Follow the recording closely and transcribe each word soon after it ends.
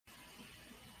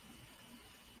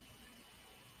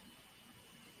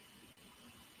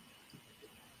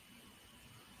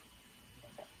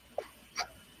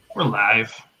We're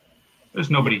live.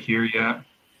 There's nobody here yet.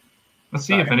 Let's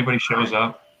see if anybody shows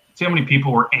up. See how many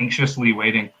people were anxiously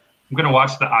waiting. I'm going to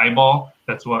watch the eyeball.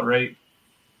 That's what, right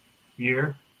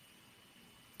here?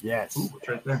 Yes. Ooh, it's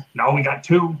right there. Now we got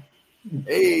two.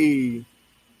 Hey.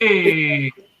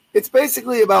 Hey. It's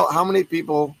basically about how many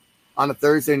people on a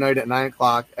Thursday night at 9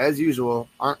 o'clock, as usual,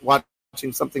 aren't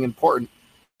watching something important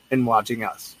and watching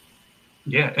us.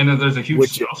 Yeah, and there's a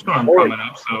huge snowstorm coming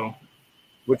up, so.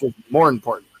 Which is more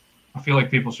important. I feel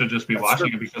like people should just be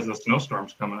watching it because the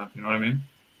snowstorm's coming up. You know what I mean?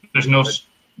 There's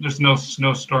no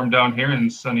snowstorm down here in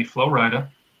sunny Florida.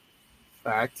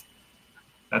 Fact.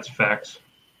 That's facts.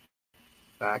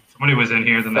 Fact. Somebody was in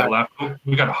here, then they left. Oh,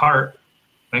 we got a heart.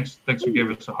 Thanks for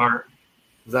giving us a heart.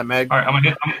 Is that Meg? All right, I'm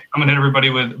gonna hit everybody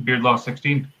with Beard Law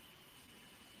 16.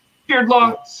 Beard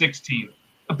Law 16.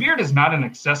 A beard is not an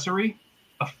accessory.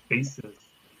 A face is.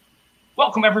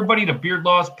 Welcome, everybody, to Beard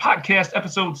Laws Podcast,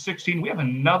 episode 16. We have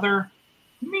another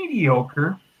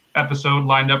mediocre episode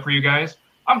lined up for you guys.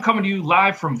 I'm coming to you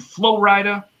live from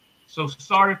Florida, so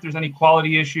sorry if there's any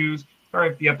quality issues. Sorry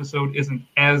if the episode isn't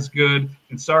as good,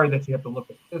 and sorry that you have to look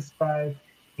at this guy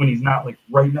when he's not, like,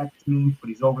 right next to me, but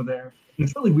he's over there. And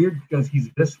it's really weird because he's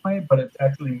this way, but it's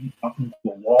actually me talking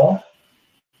to a wall.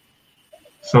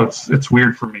 So it's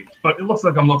weird for me. But it looks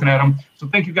like I'm looking at him. So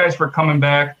thank you guys for coming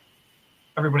back.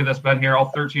 Everybody that's been here, all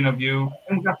 13 of you.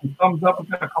 And we got some thumbs up. We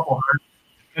got a couple hearts.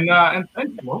 And thank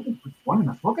you, Logan, for joining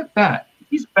us. Look at that.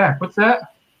 He's back. What's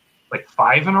that? Like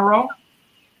 5 in a row?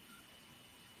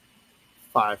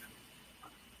 5.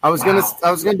 I was gonna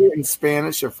do it in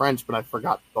Spanish or French, but I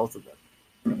forgot both of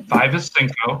them. 5 is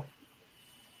cinco.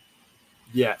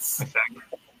 Yes. I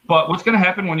think. But what's gonna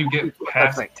happen when you get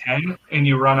past 10 and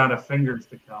you run out of fingers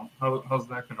to count? How's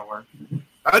that gonna work?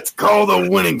 That's called a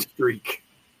winning streak.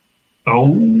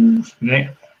 Oh,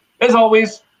 man. As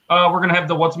always, we're going to have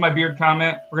the What's My Beard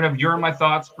comment. We're going to have Your My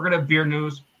Thoughts. We're going to have beer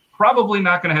news. Probably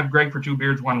not going to have Greg for Two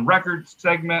Beards, One Record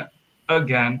segment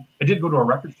again. I did go to a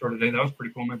record store today. That was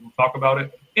pretty cool. Maybe we'll talk about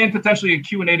it. And potentially a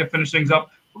Q&A to finish things up.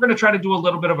 We're going to try to do a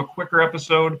little bit of a quicker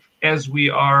episode as we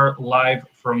are live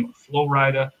from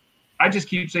Florida. I just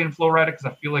keep saying Florida because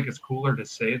I feel like it's cooler to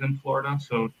say than Florida.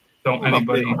 So don't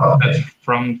anybody that's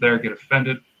from there get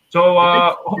offended. So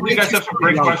hopefully you guys have some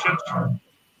great questions.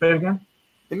 Say it again.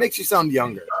 It makes you sound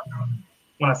younger.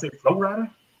 When I say Florida?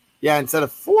 Yeah, instead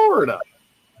of Florida.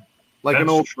 Like an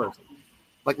old person.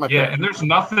 Like my parents. And there's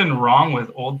nothing wrong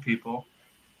with old people.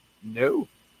 No.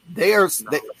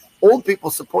 Old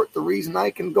people support the reason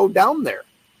I can go down there.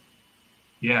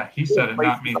 Yeah, he said it,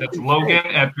 not me. That's Logan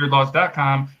at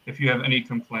beardlaws.com if you have any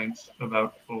complaints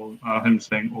about him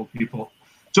saying old people.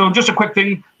 So just a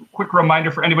quick reminder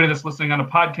for anybody that's listening on a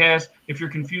podcast. If you're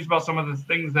confused about some of the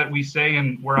things that we say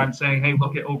and where I'm saying, hey,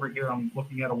 look at over here, I'm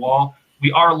looking at a wall.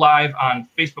 We are live on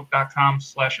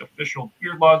facebook.com/official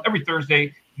Beard Laws every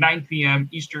Thursday, 9 p.m.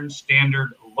 Eastern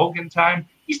Standard Logan time.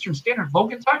 Eastern Standard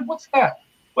Logan time? What's that?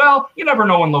 Well, you never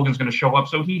know when Logan's going to show up,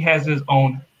 so he has his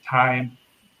own time.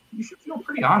 You should feel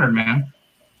pretty honored, man.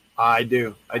 I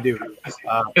do.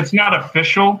 It's not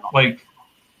official, like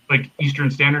Eastern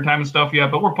Standard Time and stuff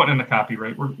yet, but we're putting in the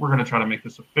copyright. We're going to try to make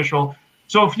this official.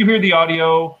 So if you hear the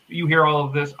audio, you hear all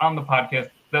of this on the podcast,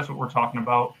 that's what we're talking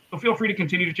about. So feel free to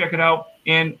continue to check it out.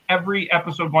 In every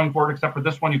episode going forward, except for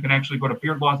this one, you can actually go to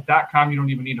beardlaws.com. You don't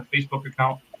even need a Facebook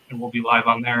account, and we'll be live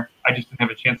on there. I just didn't have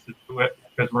a chance to do it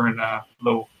because we're in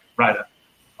Florida.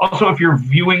 Also, if you're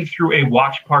viewing through a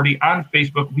watch party on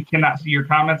Facebook, we cannot see your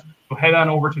comments. So head on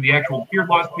over to the actual Beard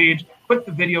Laws page, click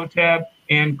the video tab,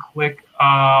 and click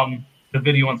the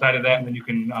video inside of that, and then we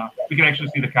can actually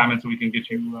see the comments, and we can get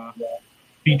you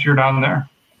featured on there.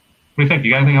 What do you think?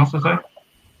 You got anything else to say,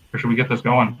 or should we get this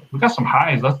going? We got some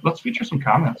highs. Let's feature some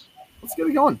comments. Let's get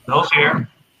it going. Bill's here.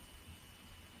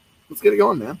 Let's get it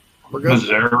going, man. We're good.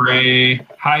 Missouri.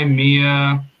 Hi,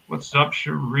 Mia. What's up,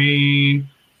 Shireen?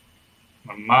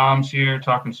 My mom's here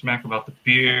talking smack about the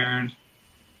beard.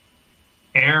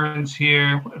 Aaron's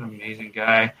here. What an amazing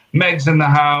guy. Meg's in the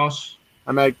house.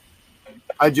 Hi, Meg.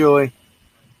 Hi, Julie.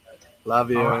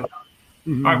 Love you. All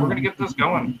right, we're going to get this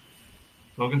going.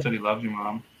 Logan said he loves you,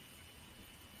 Mom.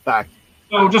 Fact.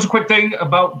 So just a quick thing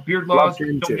about Beard Laws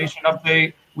donation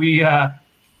update.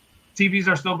 TVs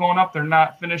are still going up. They're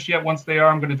not finished yet. Once they are,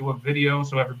 I'm going to do a video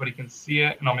so everybody can see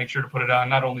it, and I'll make sure to put it on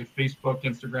not only Facebook,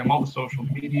 Instagram, all the social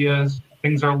medias.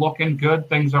 Things are looking good.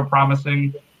 Things are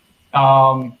promising.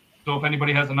 So if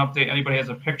anybody has an update, anybody has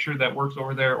a picture that works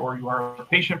over there, or you are a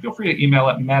patient, feel free to email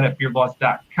at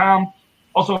matt@beardlaws.com.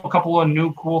 Also, a couple of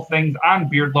new cool things on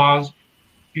Beard Laws.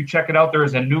 If you check it out, there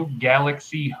is a new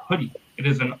Galaxy hoodie. It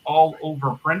is an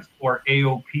all-over print, or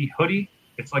AOP hoodie.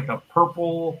 It's like a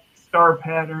purple star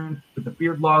pattern with the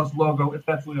Beard Laws logo. It's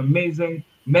absolutely amazing.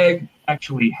 Meg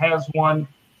actually has one,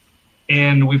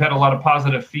 and we've had a lot of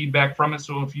positive feedback from it.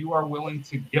 So if you are willing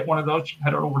to get one of those,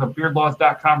 head over to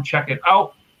beardlaws.com, check it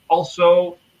out.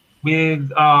 Also, we're in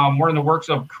the works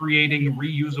of creating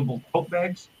reusable tote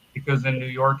bags, because in New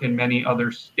York and many other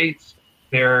states,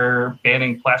 they're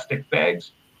banning plastic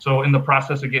bags. So in the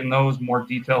process of getting those, more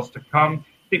details to come.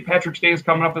 St. Patrick's Day is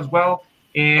coming up as well,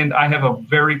 and I have a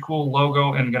very cool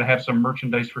logo and going to have some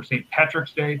merchandise for St.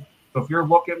 Patrick's Day. So if you're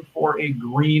looking for a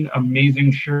green,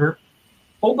 amazing shirt,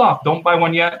 hold off. Don't buy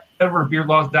one yet. Head over to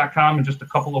beardlaws.com in just a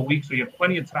couple of weeks, so you have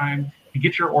plenty of time to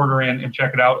get your order in and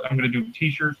check it out. I'm going to do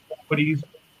T-shirts, hoodies,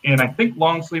 and I think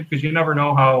long sleeve, because you never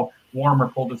know how warm or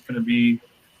cold it's going to be,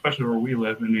 especially where we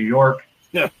live in New York.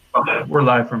 Yeah. We're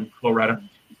live from Florida.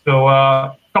 So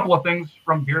a couple of things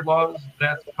from Beard Laws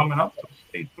that's coming up, so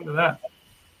stay tuned to that.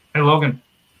 Hey, Logan.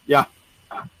 Yeah.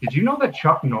 Did you know that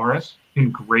Chuck Norris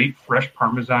can grate fresh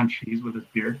Parmesan cheese with his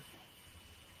beard?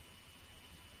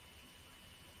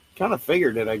 Kind of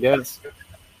figured it, I guess.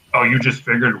 Oh, you just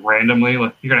figured randomly?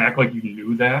 Like, you're going to act like you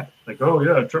knew that? Like, oh,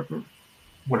 yeah, Chuck,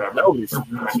 whatever. No,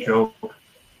 Joke.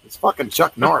 It's fucking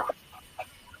Chuck Norris.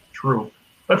 True.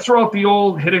 Let's throw out the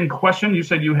old hidden question. You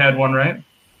said you had one, right?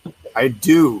 I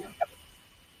do.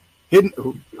 Hidden.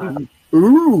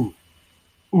 Ooh.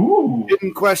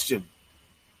 Hidden question.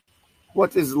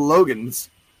 What is Logan's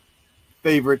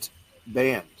favorite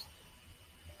band?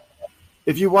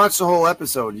 If you watch the whole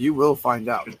episode, you will find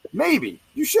out. Maybe.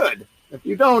 You should. If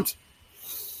you don't,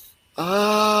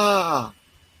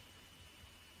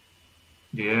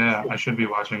 Yeah, I should be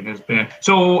watching his band.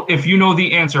 So if you know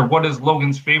the answer, what is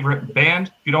Logan's favorite band?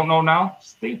 If you don't know now,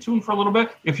 stay tuned for a little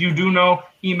bit. If you do know,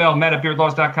 email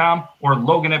matt@beardlaws.com or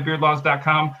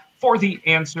logan@beardlaws.com for the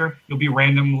answer. You'll be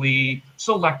randomly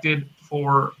selected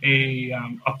for a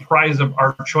prize of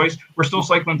our choice. We're still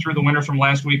cycling through the winners from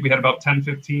last week. We had about 10,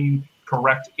 15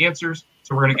 correct answers.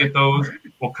 So we're going to get those.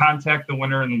 We'll contact the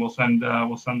winner, and we'll send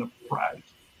the prize.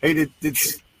 Hey, did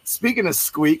speaking of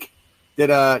Squeak,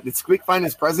 did Squeak find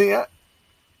his present yet?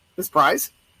 His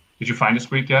prize? Did you find a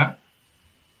Squeak yet?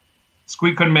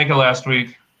 Squeak couldn't make it last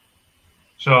week.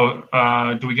 So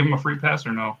do we give him a free pass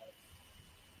or no?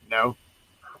 No.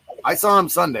 I saw him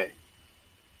Sunday.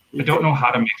 I don't know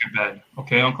how to make a bed.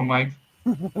 Okay, Uncle Mike?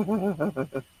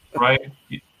 Right?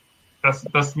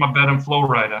 That's my bed in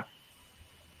Florida.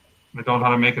 I don't know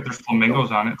how to make it. There's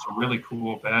flamingos on it. It's a really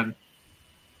cool bed.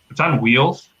 It's on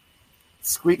wheels.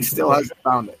 Squeak still hasn't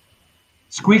found it.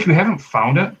 Squeak, you haven't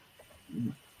found it?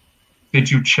 Did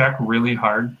you check really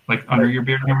hard, like under your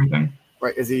beard and everything?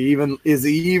 Right. Is he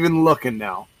even looking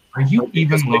now? Are you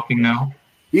even looking now?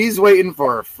 He's waiting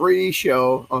for a free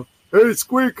show. Hey,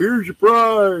 Squeak, here's your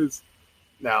prize.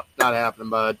 No, not happening,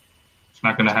 bud. It's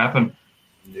not going to happen.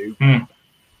 Nope.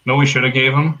 No, we should have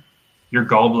gave him your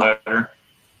gallbladder.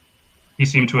 He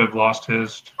seemed to have lost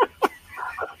his.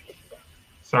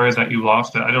 Sorry that you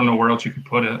lost it. I don't know where else you could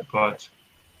put it, but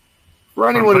for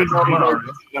anyone who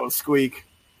doesn't know Squeak,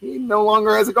 he no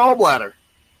longer has a gallbladder.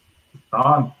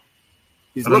 Gone.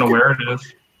 I don't know where it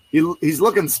is. He's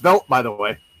looking svelte, by the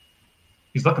way.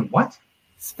 He's looking what?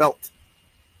 Svelte.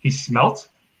 He smelt?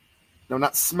 No,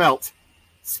 not smelt.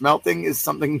 Smelting is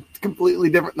something completely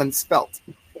different than spelt.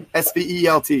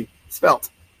 SVELT. Spelt.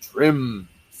 Trim.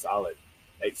 Solid.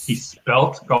 Nice. He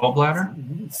spelt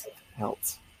gallbladder?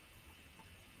 Spelt.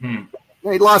 Yeah,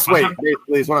 he lost weight,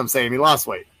 basically, is what I'm saying. He lost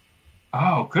weight.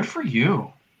 Oh, good for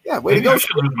you. Yeah, way Maybe to go. I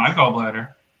should lose my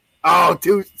gallbladder. Oh,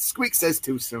 Squeak says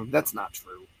too soon. That's not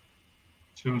true.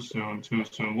 Too soon.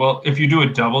 Well, if you do a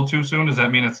double too soon, does that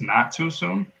mean it's not too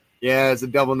soon? Yeah, it's a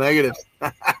double negative.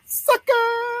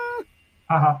 Sucker!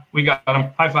 Haha, we got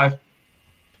him. High five.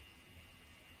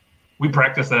 We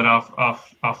practiced that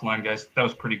offline, guys. That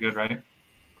was pretty good, right?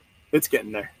 It's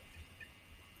getting there.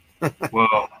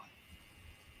 Whoa.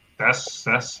 That's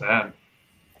sad.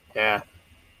 Yeah.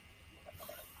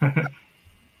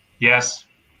 Yes.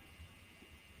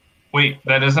 Wait,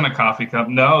 that isn't a coffee cup.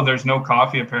 No, there's no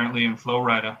coffee apparently in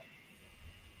Florida.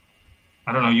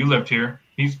 I don't know. You lived here.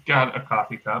 He's got a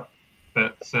coffee cup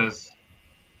that says,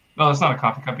 no, that's not a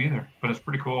coffee cup either, but it's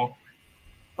pretty cool.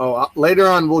 Oh, later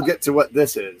on we'll get to what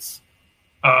this is.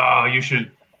 Oh, you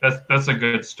should. That's a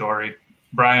good story.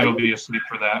 Brian will be asleep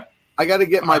for that. I got to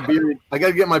get my beer. I got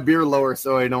to get my beer lower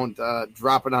so I don't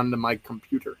drop it onto my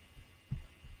computer.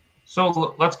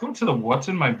 So let's go to the What's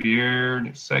in My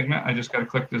Beard segment. I just got to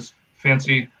click this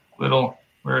fancy little,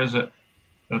 where is it?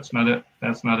 That's not it.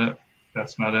 That's not it.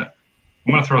 That's not it.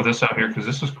 I'm going to throw this out here because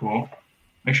this is cool.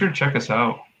 Make sure to check us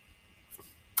out.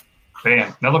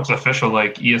 Bam. That looks official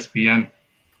like ESPN.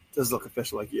 Does look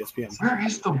official like ESPN. Where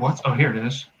is the what? Oh, here it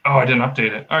is. Oh, I didn't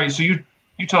update it. All right, so you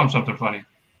tell him something funny.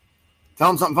 Tell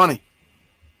him something funny.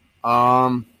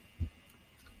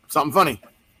 Something funny.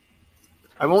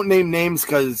 I won't name names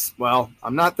because, well,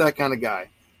 I'm not that kind of guy.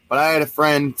 But I had a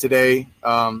friend today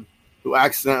who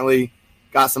accidentally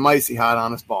got some icy hot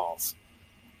on his balls.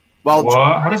 What?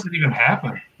 How does it even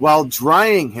happen? While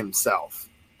drying himself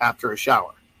after a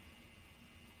shower.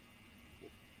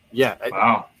 Yeah.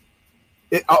 Wow.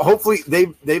 Hopefully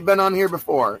they've been on here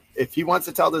before. If he wants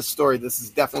to tell this story, this is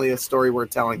definitely a story worth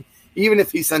telling. Even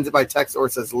if he sends it by text or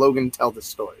says, Logan, tell the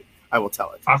story, I will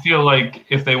tell it. I feel like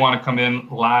if they want to come in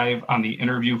live on the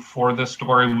interview for this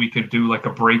story, we could do like a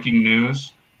breaking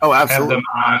news. Oh, absolutely. Have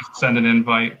them on, send an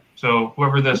invite. So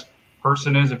whoever this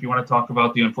person is, if you want to talk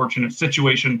about the unfortunate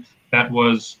situation that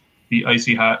was the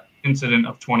icy hot incident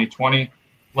of 2020,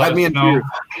 Had me in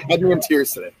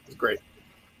tears today. It was great.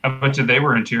 I bet you they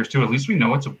were in tears too. At least we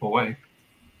know it's a boy.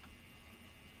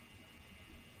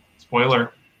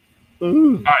 Spoiler.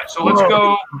 Ooh. All right, so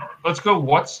let's go.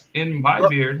 What's in my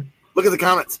beard? Look at the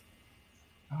comments.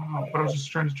 Oh, but I was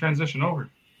just trying to transition over.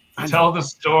 Tell the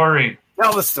story.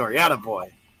 Tell the story.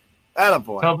 Attaboy.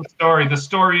 Attaboy. Tell the story. The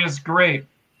story is great.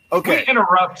 Okay. We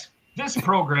interrupt this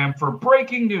program for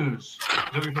breaking news.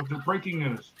 Breaking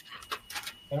news.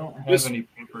 I don't have any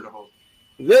paper to hold.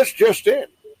 This just in.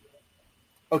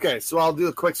 Okay, so I'll do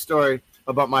a quick story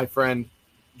about my friend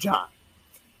John.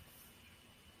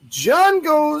 John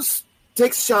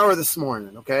takes a shower this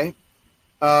morning, okay?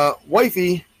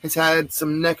 Wifey has had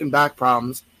some neck and back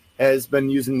problems, has been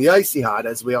using the icy hot,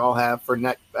 as we all have for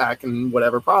neck, back, and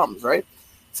whatever problems, right?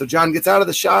 So John gets out of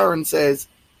the shower and says,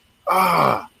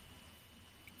 forgot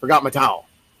my towel.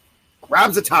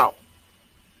 Grabs a towel.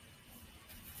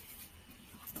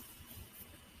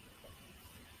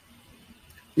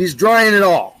 He's drying it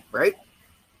all, right?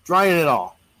 Drying it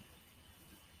all.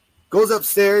 Goes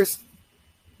upstairs,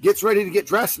 gets ready to get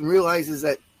dressed, and realizes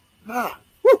that,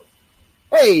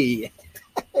 hey,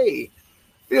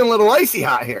 feeling a little icy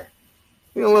hot here.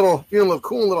 Feeling a little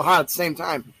cool, and a little hot at the same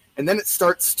time. And then it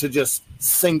starts to just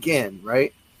sink in,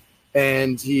 right?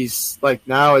 And he's like,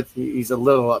 now he's a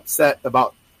little upset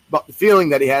about the feeling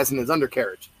that he has in his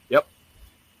undercarriage. Yep.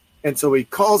 And so he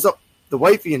calls up the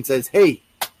wifey and says, hey,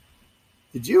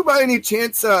 did you by any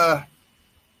chance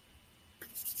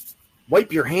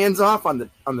wipe your hands off on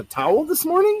the towel this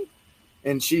morning?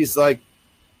 And she's like,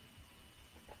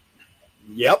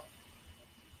 yep.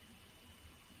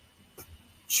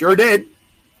 Sure did.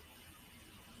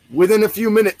 Within a few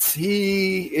minutes,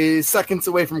 he is seconds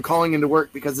away from calling into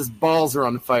work because his balls are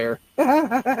on fire.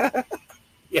 Yeah.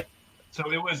 So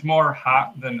it was more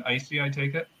hot than icy, I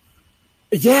take it?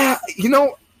 Yeah,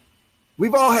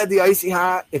 we've all had the icy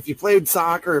hot. If you played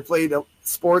soccer or played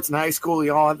sports in high school,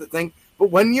 you all have the thing.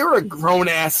 But when you're a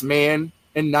grown-ass man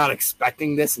and not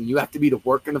expecting this and you have to be to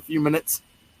work in a few minutes,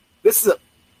 this is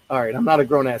all right, I'm not a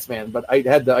grown-ass man, but I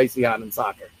had the icy hot in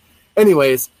soccer.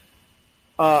 Anyways,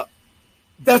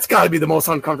 that's got to be the most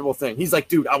uncomfortable thing. He's like,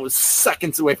 dude, I was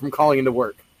seconds away from calling into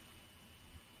work.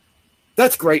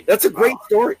 That's great. That's a great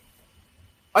story.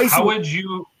 What would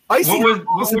you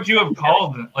have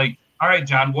called? Like, all right,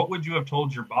 John, what would you have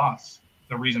told your boss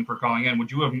the reason for calling in?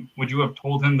 Would you have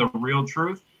told him the real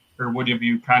truth, or would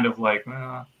you kind of like,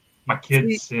 my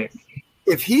kid's sick?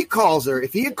 If he calls her,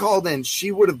 if he had called in,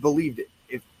 she would have believed it.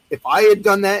 If I had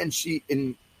done that and she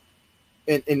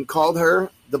and called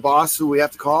her, the boss who we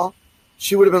have to call,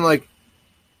 she would have been like,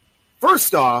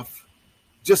 first off,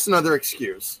 just another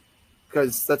excuse,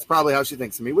 because that's probably how she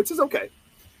thinks of me, which is okay.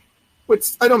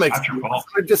 Which I don't make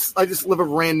excuses. I just live a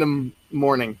random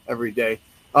morning every day.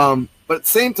 But at the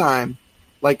same time,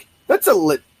 like, that's a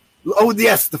lit. Oh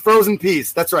yes, the frozen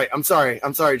peas. That's right. I'm sorry,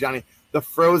 Johnny. The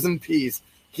frozen peas.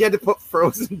 He had to put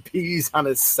frozen peas on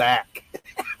his sack.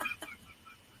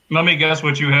 Let me guess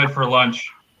what you had for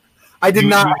lunch. I did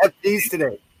not have peas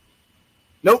today.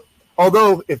 Nope.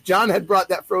 Although, if John had brought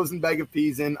that frozen bag of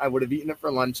peas in, I would have eaten it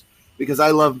for lunch because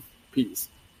I love peas.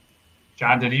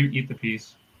 John, did you eat the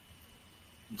peas?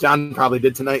 John probably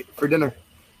did tonight for dinner.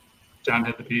 John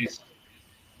had the peas.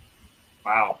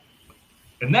 Wow.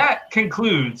 And that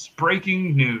concludes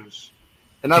breaking news.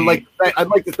 And I'd like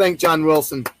to thank John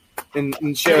Wilson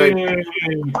in sharing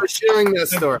that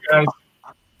story.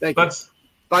 Thank you.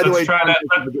 By the way, Ken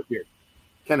have a good beard.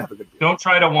 Don't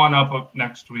try to one up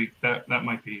next week. That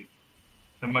might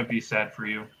be sad for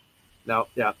you. No,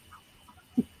 yeah.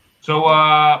 So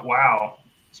wow.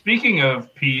 Speaking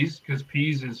of peas, because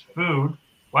peas is food,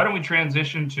 why don't we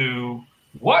transition to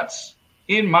what's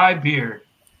in my beard?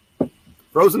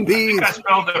 Frozen peas.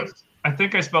 I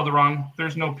think I spelled it wrong.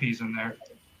 There's no peas in there.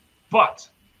 But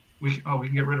We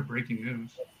can get rid of breaking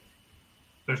news.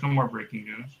 There's no more breaking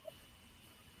news.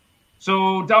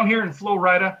 So down here in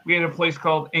Florida, we had a place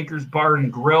called Anchor's Bar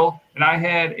and Grill, and I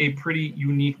had a pretty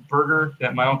unique burger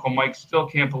that my Uncle Mike still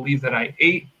can't believe that I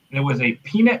ate, and it was a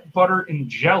peanut butter and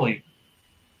jelly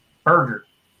burger.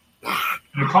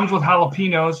 And it comes with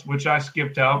jalapenos, which I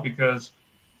skipped out because,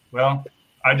 well,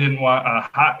 I didn't want a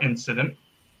hot incident,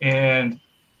 and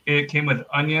it came with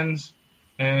onions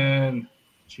and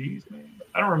cheese, maybe?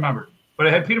 I don't remember. But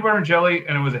it had peanut butter and jelly,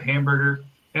 and it was a hamburger.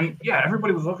 And, yeah,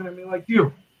 everybody was looking at me like,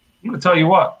 you. I'm going to tell you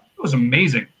what. It was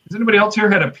amazing. Has anybody else here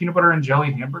had a peanut butter and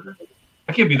jelly hamburger?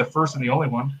 I can't be the first and the only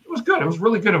one. It was good. It was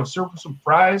really good. It was served with some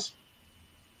fries.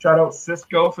 Shout out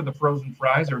Cisco for the frozen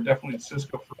fries. They were definitely a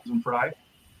Cisco frozen fry.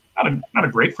 Not a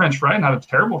great French fry, not a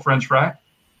terrible French fry.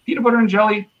 Peanut butter and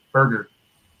jelly burger.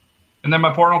 And then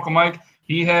my poor Uncle Mike,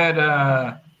 he had,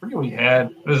 I forget what he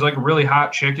had. It was like a really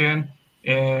hot chicken,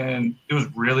 and it was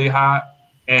really hot.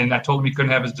 And I told him he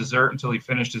couldn't have his dessert until he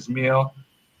finished his meal.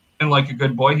 And like a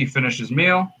good boy, he finished his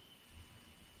meal.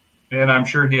 And I'm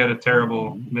sure he had a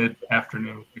terrible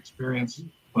mid-afternoon experience.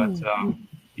 But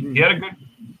he had a good,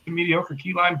 mediocre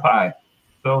key lime pie.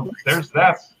 So there's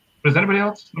that. Does anybody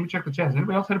else? Let me check the chat. Has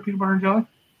anybody else had a peanut butter and jelly?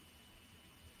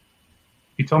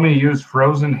 He told me to use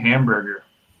frozen hamburger.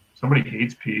 Somebody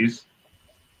hates peas.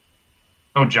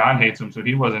 Oh, John hates them, so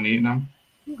he wasn't eating them.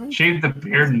 Okay. Shave the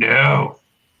beard? No.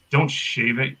 Don't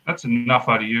shave it. That's enough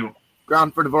out of you.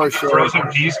 Ground for divorce. Frozen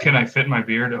peas, can I fit in my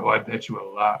beard? Oh, I bet you a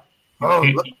lot. Oh,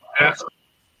 I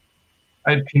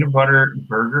had peanut butter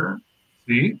burger.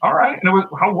 See? All right. And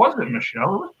how was it,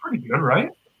 Michelle? It was pretty good, right?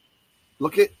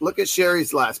 Look at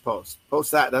Sherry's last post.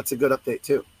 Post that. That's a good update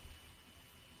too.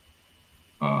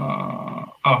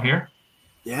 Here?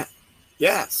 Yeah.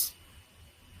 Yes.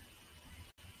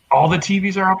 All the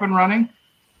TVs are up and running?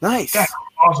 Nice. That's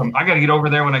awesome. I got to get over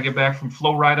there when I get back from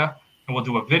Florida, and we'll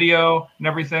do a video and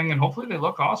everything, and hopefully they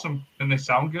look awesome and they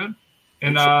sound good.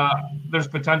 And there's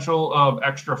potential of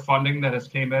extra funding that has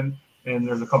came in, and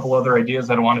there's a couple other ideas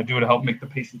that I want to do to help make the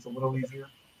patients a little easier.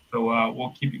 So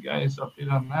we'll keep you guys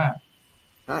updated on that.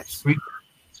 Nice.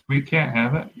 Sweet can't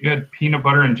have it. You had peanut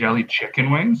butter and jelly chicken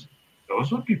wings.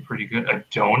 Those would be pretty good. A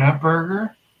donut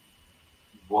burger?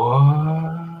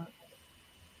 What?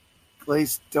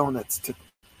 Glazed donuts.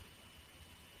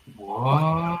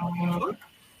 What?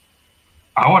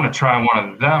 I want to try one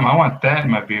of them. I want that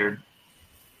in my beard.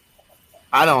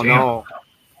 I don't know.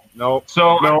 Nope.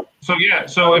 So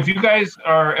if you guys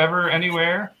are ever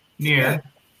anywhere near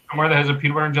somewhere that has a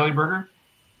peanut butter and jelly burger,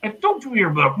 and don't do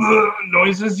your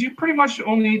noises. You pretty much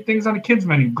only eat things on a kid's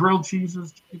menu: grilled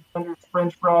cheeses, cheese tenders,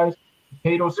 French fries,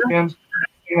 potato skins,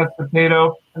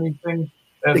 potato, anything.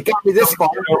 They got me this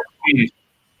far.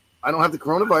 I don't have the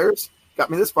coronavirus. Got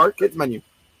me this far. Kids menu.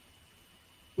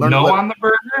 No on the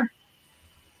burger.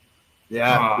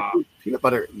 Yeah. Peanut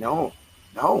butter. No.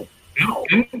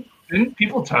 Didn't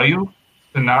people tell you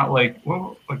to not like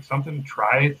something?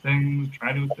 Try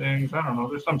new things. I don't know.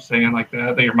 There's some saying like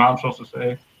that your mom's supposed to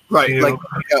say. Right. Like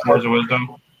words of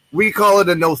wisdom. We call it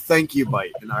a no thank you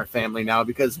bite in our family now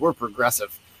because we're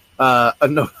progressive. A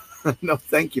no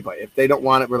thank you bite. If they don't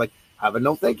want it, we're like, have a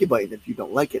no thank you bite. And if you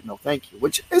don't like it, no thank you,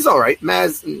 which is all right.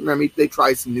 Maz and Remy, they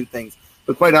try some new things.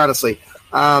 But quite honestly,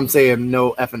 I'm saying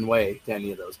no effing way to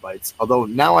any of those bites. Although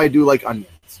now I do like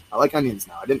onions. I like onions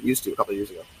now. I didn't used to a couple of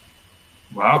years ago.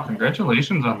 Wow,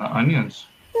 congratulations on the onions.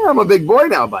 Yeah, I'm a big boy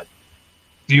now, bud.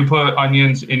 Do you put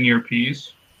onions in your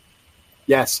peas?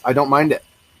 Yes, I don't mind it.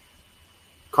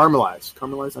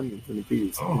 Caramelized onions in the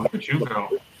peas. Oh, look at you go.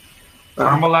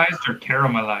 Caramelized or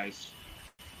caramelized?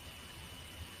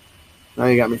 Now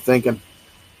you got me thinking.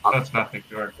 That's nothing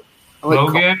good.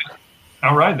 Logan,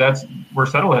 all right, we're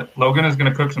settled. Logan is going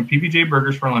to cook some PBJ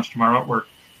burgers for lunch tomorrow at work.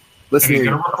 Listen, and he's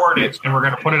going to record it, and we're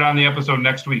going to put it on the episode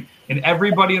next week. And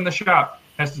everybody in the shop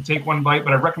has to take one bite,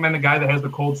 but I recommend the guy that has the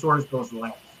cold sores goes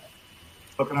last.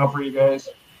 Looking out for you guys.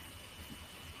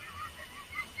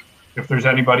 If there's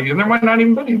anybody, and there might not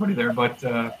even be anybody there, but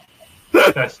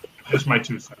that's just my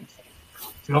 2 cents.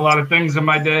 Seen a lot of things in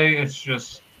my day. It's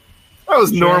just that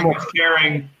was normal.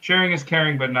 Sharing is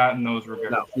caring, but not in those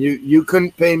regards. No, you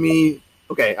couldn't pay me.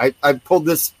 Okay, I pulled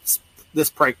this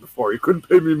prank before. You couldn't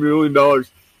pay me $1 million.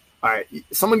 All right,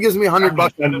 someone gives me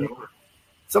 $100.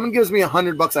 Someone gives me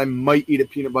 $100. I might eat a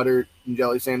peanut butter and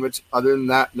jelly sandwich. Other than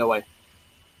that, no way.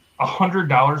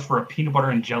 $100 for a peanut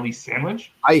butter and jelly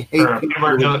sandwich? I hate peanut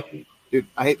butter jelly. Dude,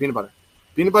 I hate peanut butter.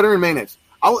 Peanut butter and mayonnaise.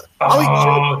 I'll eat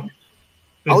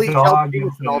jelly all day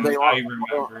long. I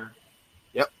remember.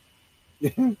 Yep.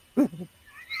 He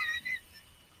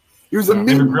was a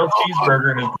grilled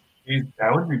cheeseburger.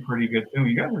 That would be pretty good too.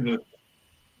 You guys are just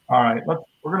All right,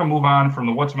 we're gonna move on from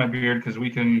the what's my beard because we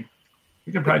can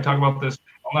probably talk about this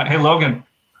all night. Hey, Logan.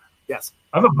 Yes.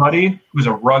 I have a buddy who's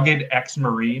a rugged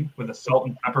ex-Marine with a salt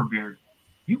and pepper beard.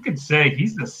 You could say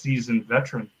he's a seasoned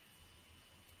veteran.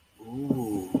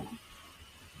 Ooh.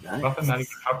 Nice. Nothing, not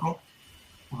even a couple.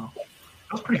 Wow.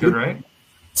 That's pretty good, right?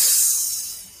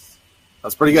 That's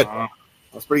pretty good.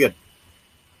 That's pretty good.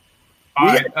 All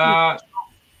right.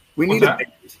 We need a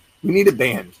band. We need a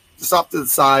band. Just off to the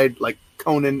side, like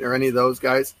Conan or any of those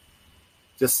guys.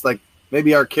 Just like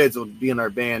maybe our kids will be in our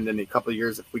band in a couple of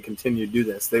years if we continue to do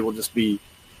this. They will just be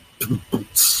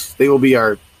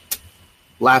our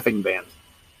laughing band.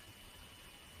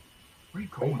 Where are you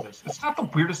going with this? It's not the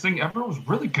weirdest thing ever. It was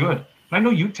really good. And I know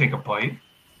you take a bite.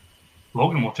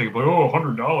 Logan will take a bite. Oh,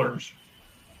 $100.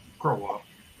 Grow up.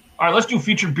 All right, let's do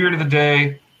featured beard of the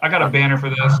day. I got a banner for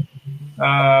this.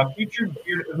 Featured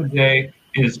beard of the day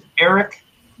is Eric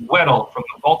Weddle from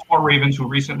the Baltimore Ravens, who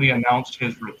recently announced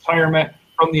his retirement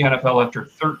from the NFL after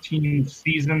 13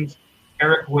 seasons.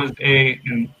 Eric was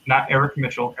not Eric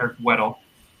Mitchell, Eric Weddle,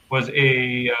 was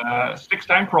a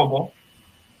 6-time Pro Bowl.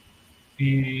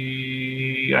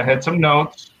 I had some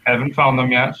notes, haven't found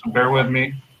them yet, so bear with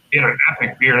me. He had an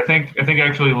epic beard. I think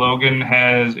actually Logan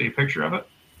has a picture of it.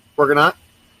 Working on it.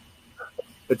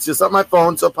 It's just on my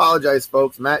phone, so apologize,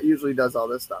 folks. Matt usually does all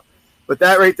this stuff. But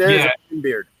that right there is a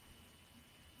beard.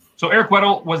 So Eric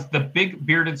Weddle was the big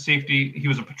bearded safety. He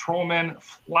was a patrolman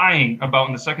flying about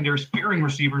in the secondary, spearing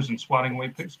receivers and swatting away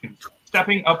pigskins,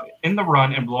 stepping up in the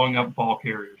run and blowing up ball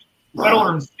carriers. Weddle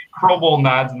earned Pro Bowl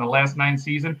nods in the last 9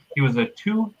 seasons. He was a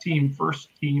 2-team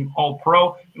first-team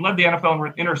All-Pro and led the NFL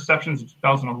in interceptions in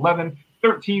 2011.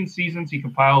 13 seasons, he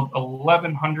compiled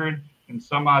 1,100 and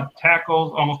some odd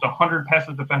tackles, almost 100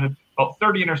 passes defended, about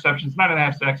 30 interceptions,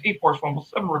 9.5 sacks, 8 forced fumbles,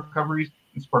 7 recoveries,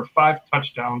 and scored 5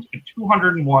 touchdowns in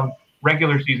 201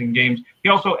 regular season games. He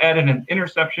also added an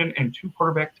interception and 2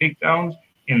 quarterback takedowns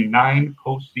in 9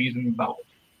 postseason bouts.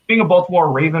 Being a Baltimore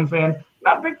Raven fan,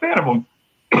 not a big fan of him.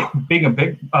 Being a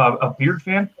Beard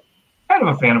fan, kind of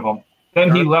a fan of him.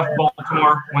 Then he left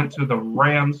Baltimore, went to the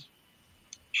Rams,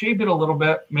 shaved it a little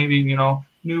bit, maybe,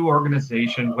 new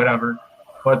organization, whatever.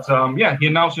 But, he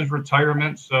announced his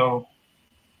retirement, so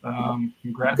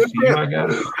congrats to you, I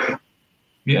guess.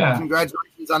 Yeah.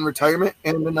 Congratulations on retirement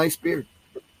and a nice beard.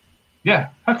 Yeah,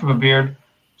 heck of a beard.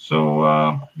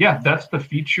 So, that's the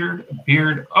featured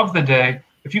beard of the day.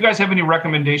 If you guys have any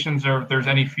recommendations or if there's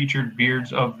any featured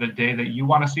beards of the day that you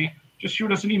want to see, just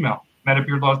shoot us an email,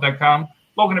 matt@beardlaws.com,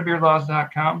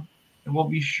 logan@beardlaws.com, and we'll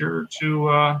be sure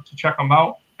to check them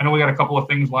out. I know we got a couple of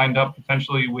things lined up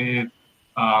potentially with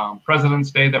President's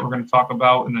Day that we're going to talk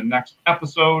about in the next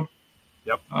episode.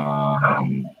 Yep.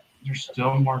 There's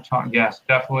still more time. Yes,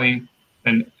 definitely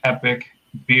an epic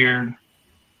beard.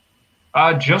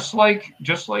 Just like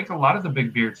a lot of the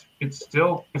big beards, it's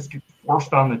gets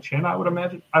forced on the chin, I would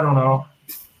imagine. I don't know.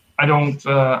 I don't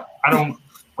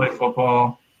play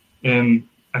football, and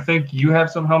I think you have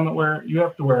some helmet wear. You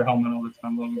have to wear a helmet all the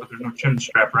time, Logan, but there's no chin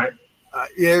strap, right?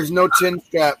 There's no chin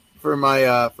strap for my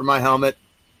helmet.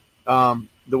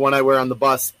 The one I wear on the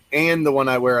bus and the one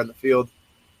I wear on the field.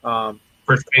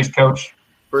 First base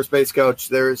coach.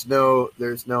 There's no.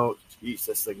 Geez,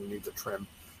 this thing needs a trim.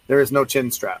 There is no chin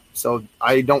strap, so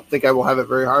I don't think I will have it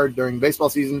very hard during baseball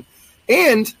season,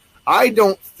 and I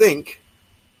don't think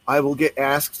I will get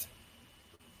asked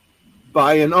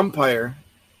by an umpire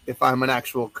if I'm an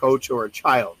actual coach or a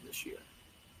child this year.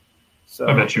 So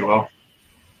I bet you will.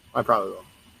 I probably will.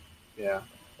 Yeah.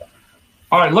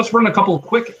 All right, let's run a couple of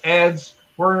quick ads.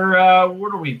 We're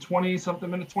what are we? 20-something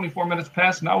minutes, 24 minutes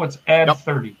past. Now it's ad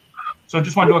 30. So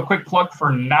just want to do a quick plug for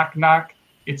Knock Knock.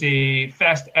 It's a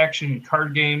fast action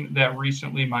card game that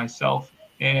recently myself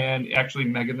and actually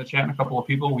Meg in the chat and a couple of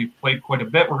people, we've played quite a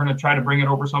bit. We're going to try to bring it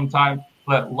over sometime,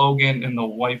 let Logan and the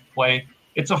wife play.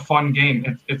 It's a fun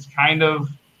game. It's kind of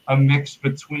a mix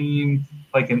between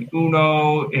like an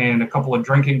Uno and a couple of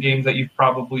drinking games that you've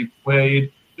probably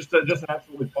played. Just an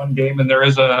absolutely fun game. And there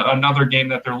is another game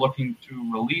that they're looking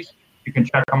to release. You can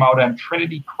check them out on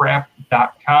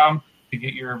trinitycraft.com to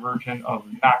get your version of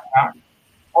Knock Knock.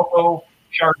 Also,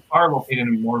 Shard Bar, located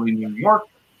in Morley, New York.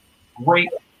 Great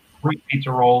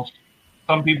pizza rolls.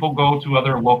 Some people go to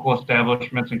other local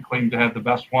establishments and claim to have the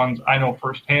best ones. I know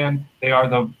firsthand they are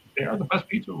the best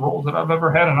pizza rolls that I've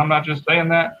ever had, and I'm not just saying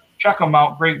that. Check them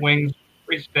out. Great wings,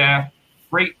 great staff,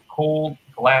 great cold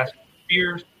glass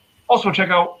beers. Also,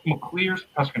 check out McClear's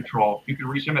Pest Control. You can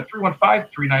reach them at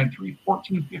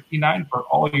 315-393-1459 for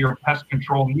all your pest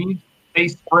control needs. They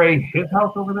spray his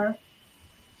house over there,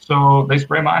 so they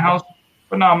spray my house.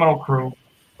 Phenomenal crew,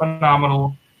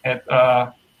 phenomenal at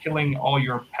killing all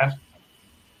your pests.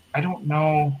 I don't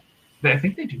know. I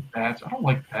think they do bats. I don't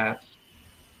like bats.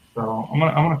 So I'm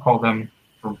gonna call them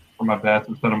for my bats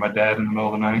instead of my dad in the middle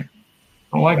of the night.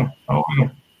 I don't like them.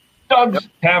 Doug's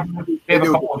Tavern. They have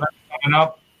a couple of events coming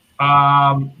up.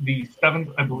 The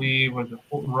 7th, I believe, was at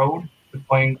Fulton Road. They're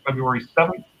playing February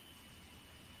 7th.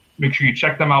 Make sure you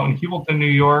check them out in Hewlton, New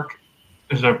York.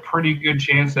 There's a pretty good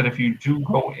chance that if you do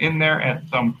go in there at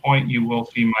some point, you will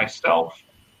see myself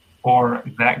or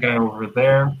that guy over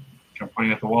there. I'm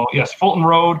pointing at the wall. Yes, Fulton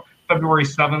Road, February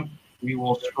 7th. We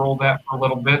will scroll that for a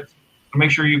little bit. So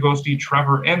make sure you go see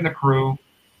Trevor and the crew.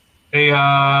 They're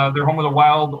home with a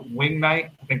wild wing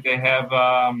night. I think they have,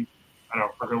 I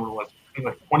forget what it was,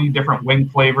 like 20 different wing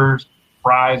flavors,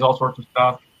 fries, all sorts of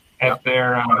stuff. At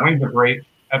their wings are great.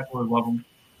 Absolutely love them.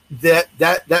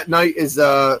 That night is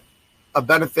a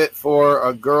benefit for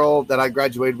a girl that I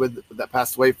graduated with that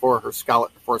passed away for a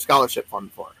scholarship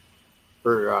fund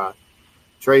for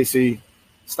Tracy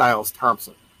Stiles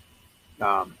Thompson.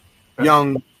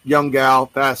 Young gal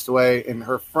passed away, and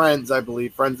her friends, I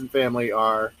believe, friends and family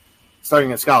are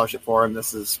starting a scholarship for her, and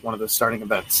this is one of the starting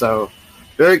events. So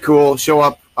very cool. Show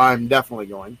up. I'm definitely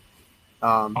going.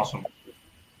 Awesome.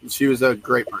 She was a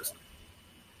great person.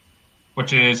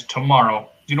 Which is tomorrow.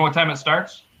 Do you know what time it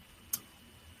starts?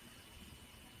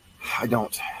 I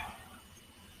don't.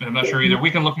 I'm not sure either. We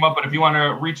can look them up, but if you want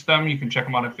to reach them, you can check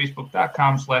them out at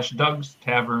facebook.com/Doug's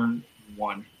Tavern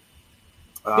 1.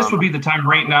 This would be the time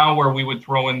right now where we would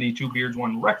throw in the Two Beards,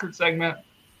 One Record segment.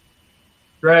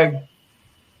 Greg.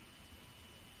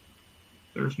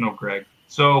 There's no Greg.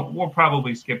 So we'll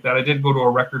probably skip that. I did go to a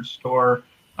record store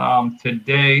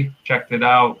today, checked it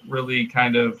out, really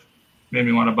kind of made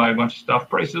me want to buy a bunch of stuff.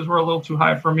 Prices were a little too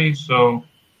high for me, so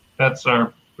that's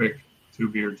our quick Two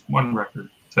Beards, One Record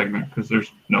segment because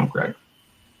there's no Greg.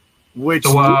 Which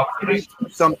so,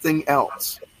 something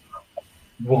else.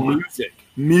 What?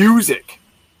 Music.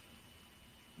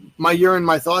 My Urine,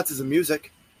 My Thoughts is a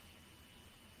music.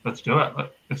 Let's do it.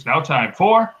 It's now time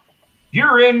for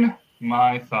Urine,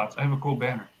 My Thoughts. I have a cool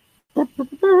banner.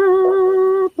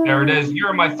 There it is.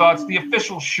 Urine, My Thoughts, the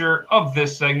official shirt of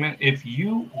this segment. If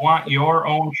you want your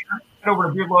own shirt, head over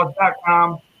to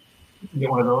beardlaws.com. You can get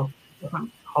one of those.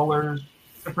 Different colors,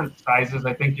 different sizes.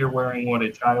 I think you're wearing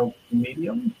a child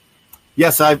medium?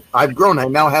 Yes, I've grown. I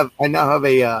now have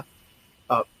a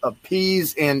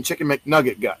peas and chicken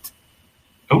McNugget gut.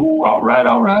 Oh, all right.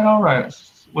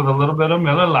 With a little bit of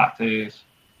Miller lattes.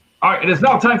 All right, it is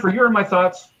now time for Urine, My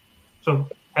Thoughts. So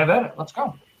have at it. Let's go.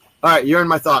 All right, Urine,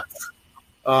 My Thoughts.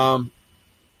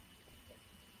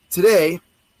 Today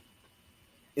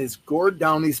is Gord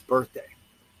Downie's birthday.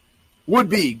 Would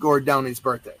be Gord Downie's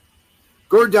birthday.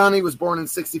 Gord Downie was born in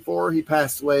 1964. He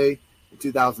passed away in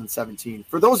 2017.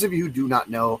 For those of you who do not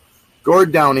know,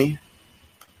 Gord Downie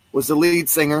was the lead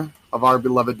singer of our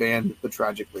beloved band, The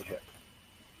Tragically Hip.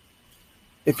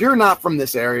 If you're not from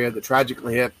this area, The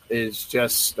Tragically Hip is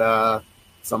just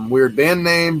some weird band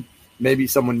name, maybe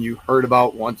someone you heard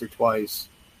about once or twice.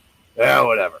 Yeah,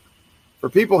 whatever. For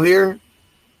people here,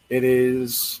 they're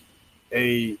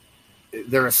a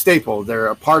staple. They're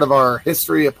a part of our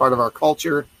history, a part of our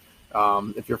culture.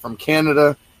 If you're from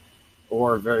Canada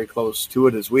or very close to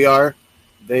it as we are,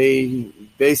 they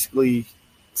basically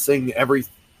sing every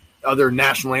other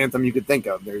national anthem you could think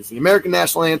of. There's the American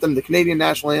national anthem, the Canadian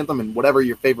national anthem, and whatever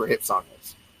your favorite hip song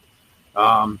is.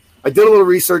 I did a little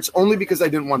research only because I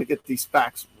didn't want to get these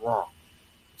facts wrong.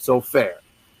 So fair.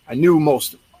 I knew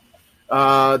most of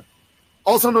them.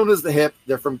 Also known as the Hip,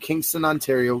 they're from Kingston,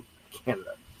 Ontario,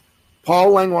 Canada.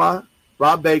 Paul Langlois,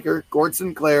 Rob Baker, Gord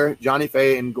Sinclair, Johnny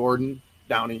Fay, and Gordon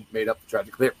Downie made up the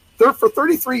Tragically Hip. For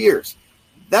 33 years.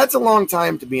 That's a long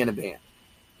time to be in a band.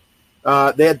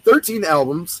 They had 13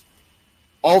 albums,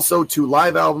 also 2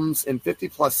 live albums, and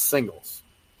 50-plus singles.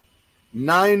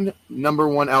 9 number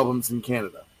 1 albums in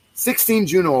Canada. 16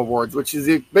 Juno Awards, which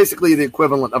is basically the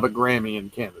equivalent of a Grammy in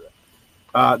Canada.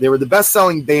 They were the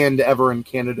best-selling band ever in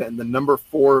Canada and the number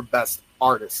 4 best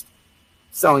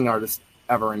selling artist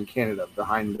ever in Canada,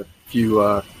 behind a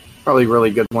few probably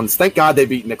really good ones. Thank God they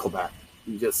beat Nickelback.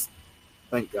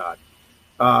 Thank God.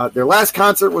 Their last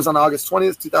concert was on August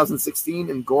 20th, 2016,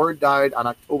 and Gord died on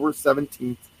October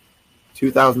 17th,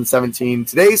 2017.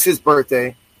 Today's his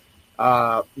birthday.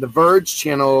 The Verge,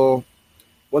 channel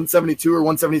 172 or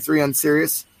 173 on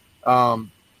Sirius,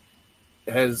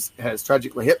 has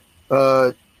Tragically Hip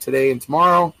today and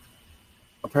tomorrow.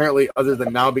 Apparently, other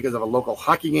than now, because of a local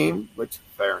hockey game, which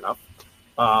fair enough.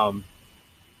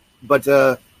 But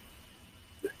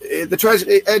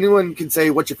anyone can say,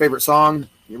 what's your favorite song?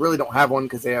 You really don't have one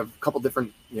because they have a couple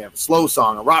different, you have a slow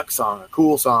song, a rock song, a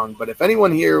cool song. But if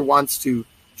anyone here wants to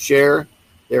share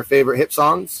their favorite hip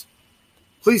songs,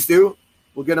 please do.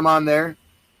 We'll get them on there.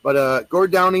 But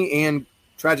Gord Downey and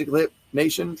Tragic Lip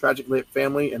Nation, Tragic Lip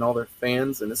family, and all their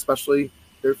fans, and especially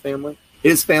their family,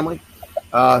 his family,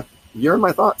 you're in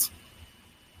my thoughts.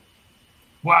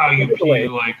 Wow, you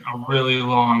peed like a really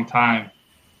long time.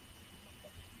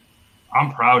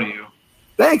 I'm proud of you.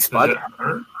 Thanks, bud. Does it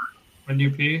hurt when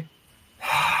you pee?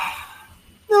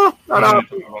 No, not at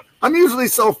all. I'm usually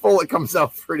so full it comes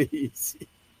out pretty easy.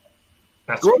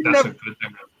 That's a good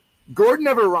thing. Gord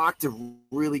never rocked a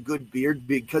really good beard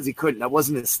because he couldn't. That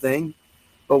wasn't his thing.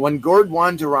 But when Gord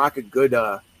wanted to rock a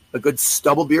good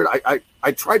stubble beard,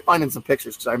 I tried finding some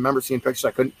pictures because I remember seeing pictures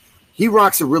I couldn't. He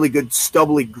rocks a really good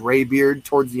stubbly gray beard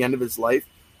towards the end of his life.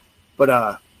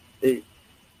 But if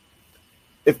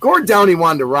Gord Downey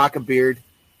wanted to rock a beard,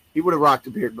 he would have rocked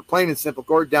a beard. But plain and simple,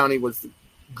 Gord Downey was the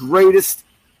greatest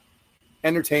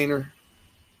entertainer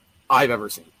I've ever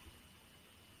seen.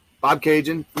 Bob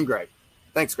Cajun and Greg.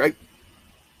 Thanks, Greg.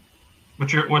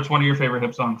 What's one of your favorite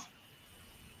hip songs?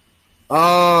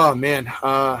 Oh, man.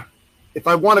 If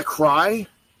I want to cry,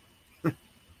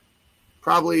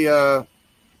 probably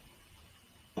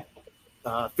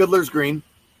Fiddler's Green.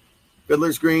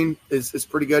 Fiddler's Green is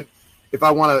pretty good. If I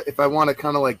want to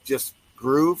kind of like just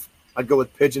groove, I'd go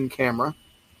with Pigeon Camera.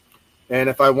 And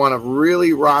if I want to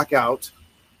really rock out,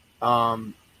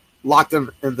 Locked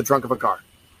in the Trunk of a Car.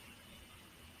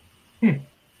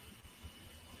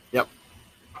 Yep.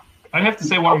 I'd have to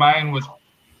say one of mine was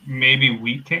maybe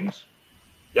Wheat Kings.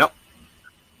 Yep.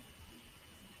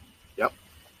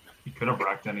 He could have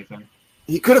rocked anything.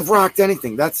 He could have rocked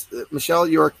anything. That's Michelle.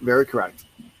 You're very correct.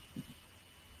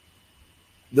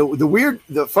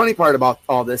 The funny part about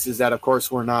all this is that, of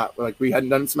course, we're not we hadn't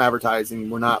done some advertising.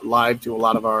 We're not live to a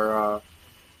lot of our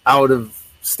out of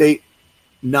state,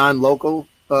 non-local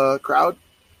crowd,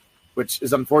 which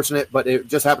is unfortunate. But it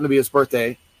just happened to be his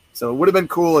birthday, so it would have been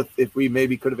cool if we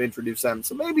maybe could have introduced them.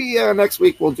 So maybe next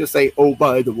week we'll just say, "Oh,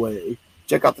 by the way,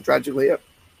 check out the Tragic Lip."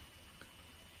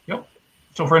 Yep.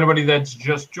 So for anybody that's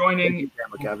just joining,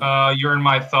 You're in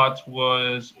My Thoughts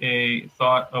was a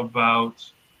thought about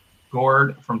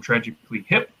Gord from Tragically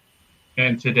Hip,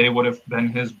 and today would have been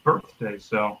his birthday.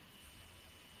 So,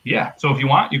 yeah. So if you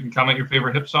want, you can comment your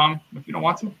favorite hip song. If you don't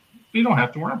want to, you don't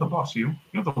have to. We're not the boss of you. You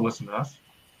don't have to listen to us.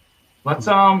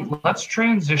 Let's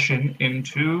transition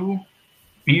into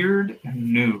beard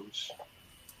news.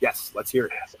 Yes, let's hear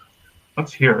it.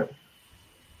 Let's hear it.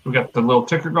 We got the little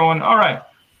ticker going. All right.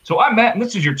 So I'm Matt, and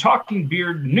this is your Talking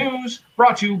Beard News,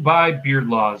 brought to you by Beard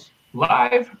Laws,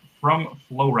 live from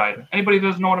Flowride. Anybody that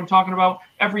doesn't know what I'm talking about,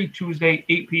 every Tuesday,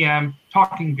 8 p.m.,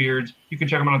 Talking Beards. You can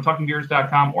check them out on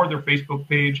talkingbeards.com or their Facebook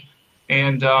page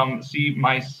and see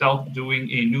myself doing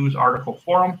a news article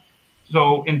for them.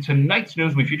 So in tonight's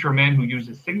news, we feature a man who used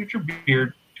his signature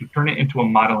beard to turn it into a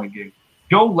modeling gig.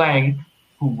 Joe Lang,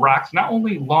 who rocks not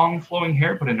only long flowing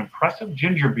hair, but an impressive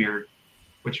ginger beard,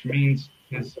 which means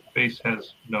his face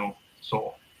has no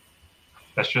soul.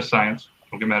 That's just science.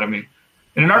 Don't get mad at me.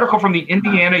 In an article from the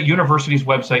Indiana University's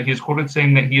website, he is quoted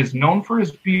saying that he is known for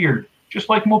his beard, just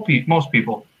like most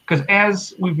people. Because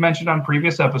as we've mentioned on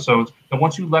previous episodes, that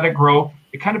once you let it grow,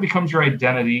 it kind of becomes your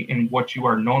identity in what you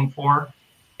are known for.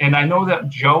 And I know that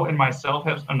Joe and myself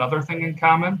have another thing in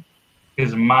common.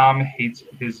 His mom hates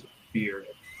his beard.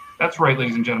 That's right,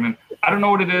 ladies and gentlemen. I don't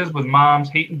know what it is with moms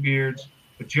hating beards,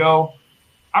 but Joe,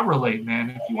 I relate, man.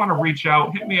 If you want to reach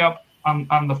out, hit me up on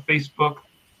the Facebook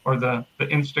or the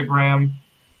Instagram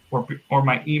or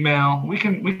my email. We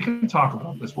can talk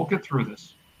about this. We'll get through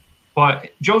this.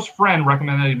 But Joe's friend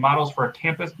recommended models for a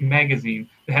campus magazine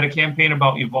that had a campaign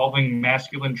about evolving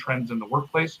masculine trends in the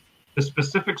workplace. The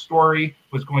specific story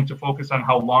was going to focus on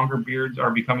how longer beards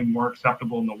are becoming more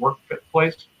acceptable in the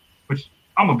workplace, which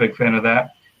I'm a big fan of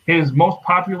that. His most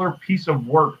popular piece of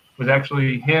work was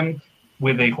actually him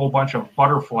with a whole bunch of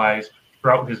butterflies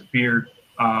throughout his beard.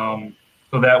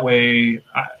 So that way,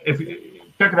 if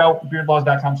check it out,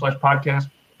 beardlaws.com/podcast.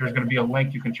 There's going to be a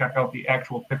link. You can check out the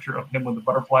actual picture of him with the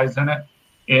butterflies in it.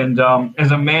 And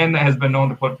as a man that has been known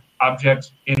to put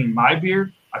objects in my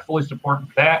beard, I fully support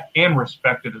that and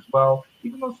respect it as well,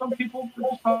 even though some people are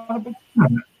just not a big fan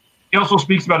of it. He also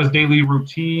speaks about his daily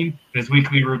routine, his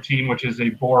weekly routine, which is a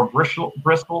boar bristle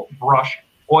brush,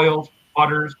 oils,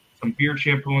 butters, some beard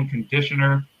shampoo and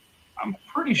conditioner. I'm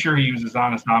pretty sure he uses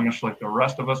Honest Amish like the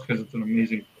rest of us because it's an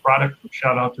amazing product.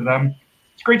 Shout out to them.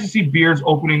 It's great to see beards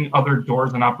opening other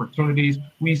doors and opportunities.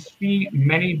 We see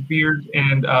many beards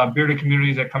and bearded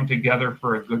communities that come together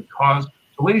for a good cause.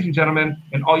 So ladies and gentlemen,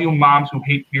 and all you moms who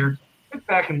hate beards, sit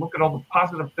back and look at all the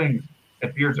positive things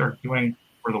that beards are doing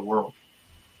for the world.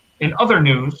 In other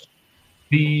news,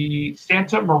 The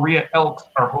Santa Maria Elks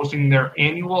are hosting their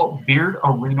annual Beard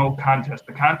Arena contest.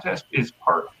 The contest is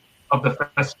part of the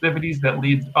festivities that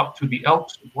leads up to the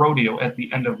Elks Rodeo at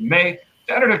the end of May.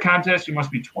 To enter the contest, you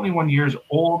must be 21 years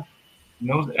old. And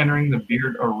those entering the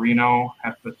Beard Arena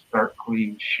have to start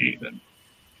clean shaven.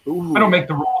 Ooh. I don't make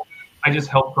the rules. I just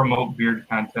help promote beard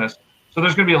contests. So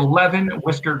there's going to be 11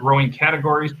 whisker growing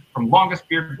categories, from longest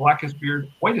beard, blackest beard,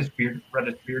 whitest beard,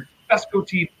 reddest beard, best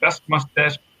goatee, best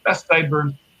mustache, best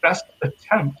sideburns, best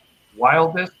attempt,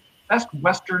 wildest, best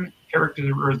Western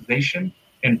characterization,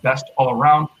 and best all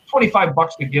around.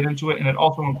 $25 to get into it, and it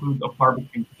also includes a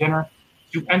barbecue dinner.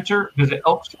 To enter, visit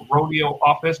Elks Rodeo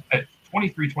office at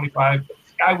 2325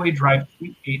 Skyway Drive,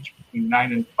 Suite H, between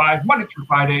 9 and 5, Monday through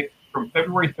Friday, from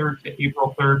February 3rd to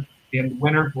April 3rd. And the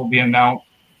winners will be announced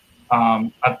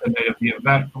at the night of the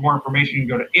event. For more information, you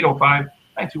can go to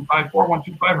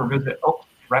 805-925-4125 or visit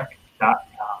elksrec.com.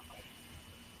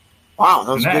 Wow,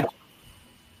 that was good.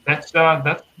 That's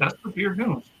the beard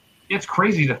news. It's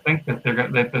crazy to think that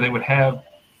that they would have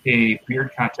a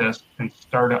beard contest and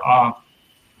start it off,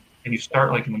 and you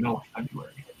start like in the middle of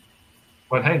February.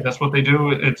 But hey, that's what they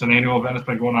do. It's an annual event. It's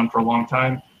been going on for a long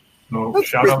time. So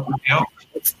shout out to the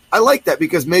Elks. I like that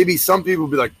because maybe some people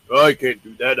will be like, "Oh, I can't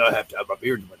do that. I have to have my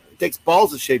beard in the winter." It takes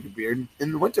balls to shave your beard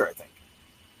in the winter, I think.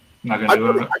 Not gonna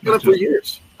do it. I've done it for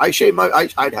years. I shaved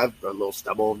I'd have a little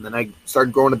stubble, and then I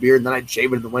started growing a beard, and then I'd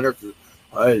shave it in the winter.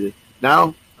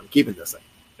 Now I'm keeping this thing.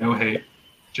 No hate,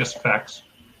 just facts.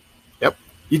 Yep,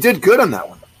 you did good on that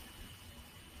one.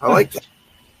 I like that.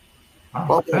 Oh,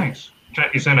 well, thanks.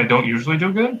 You saying I don't usually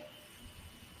do good?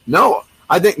 No,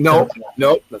 I think no,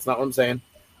 that's not what I'm saying.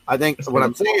 I think what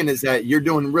I'm saying is that you're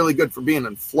doing really good for being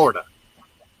in Florida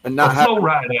and not having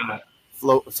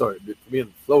being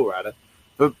in Florida,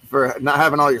 but for not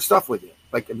having all your stuff with you.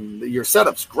 Like, I mean, your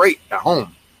setup's great at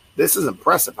home. This is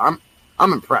impressive. I'm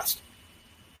impressed.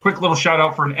 Quick little shout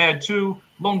out for an ad too.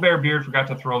 Lone Bear Beard, forgot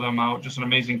to throw them out. Just an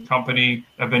amazing company.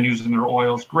 I've been using their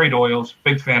oils. Great oils.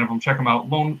 Big fan of them. Check them out.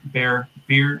 Lone Bear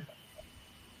Beard.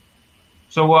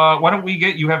 So why don't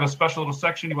you have a special little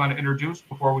section you want to introduce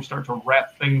before we start to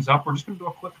wrap things up. We're just going to do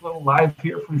a quick little live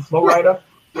here from Florida.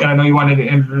 And I know you wanted to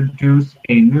introduce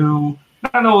a new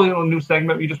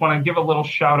segment. We just want to give a little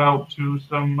shout out to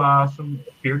some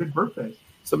bearded birthdays.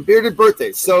 Some bearded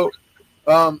birthdays. So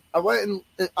I went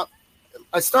and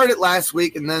I started last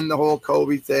week, and then the whole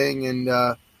COVID thing,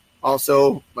 and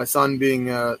also my son being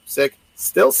sick,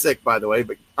 still sick by the way,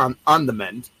 but on the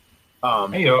mend.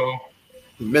 Heyo.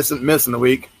 Missing a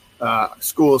week.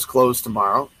 School is closed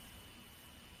tomorrow.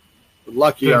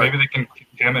 Lucky. Dude, maybe they can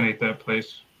contaminate that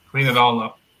place. Clean it all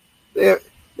up. They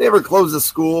ever closed the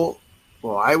school?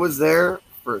 Well, I was there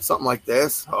for something like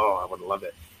this. Oh, I would have loved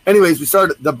it. Anyways, we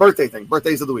started the birthday thing.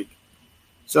 Birthdays of the week.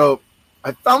 So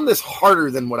I found this harder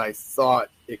than what I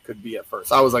thought it could be at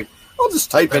first. I was like, I'll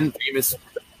just type in famous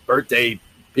birthday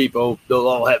people. They'll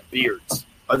all have beards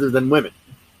other than women.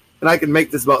 And I can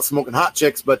make this about smoking hot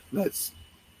chicks, but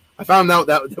I found out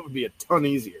that would be a ton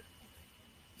easier.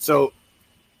 So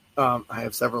I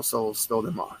have several souls still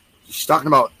in mind. She's talking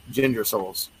about ginger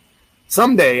souls.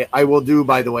 Someday I will do,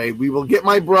 by the way, we will get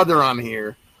my brother on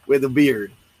here with a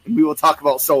beard, and we will talk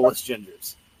about soulless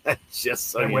gingers. That's just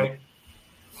so you know.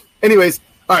 Anyways,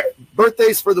 all right,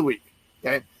 birthdays for the week,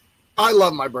 okay? I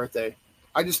love my birthday.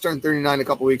 I just turned 39 a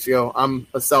couple weeks ago. I'm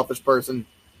a selfish person.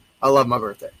 I love my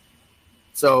birthday.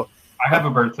 So I have a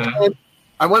birthday.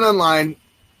 I went online,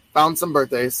 found some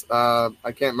birthdays. I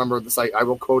can't remember the site. I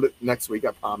will quote it next week,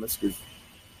 I promise, because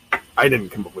I didn't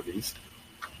come up with these.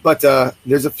 But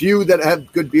there's a few that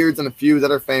have good beards and a few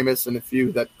that are famous and a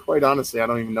few that, quite honestly, I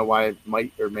don't even know why I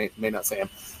might or may not say them.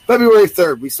 February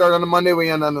 3rd. We start on a Monday, we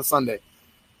end on a Sunday.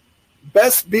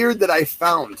 Best beard that I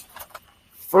found,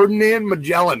 Ferdinand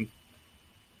Magellan.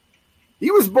 He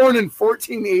was born in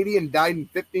 1480 and died in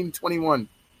 1521.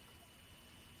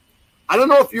 I don't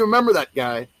know if you remember that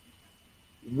guy.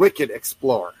 Wicked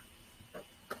explorer.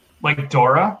 Like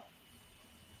Dora?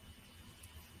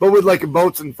 But with like a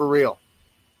boatswain for real.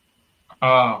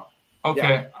 Oh, okay.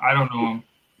 Yeah. I don't know him.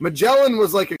 Magellan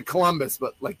was like a Columbus,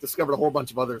 but like discovered a whole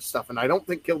bunch of other stuff, and I don't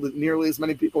think killed nearly as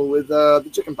many people with the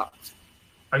chicken pox.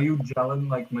 Are you gelling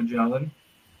like Magellan?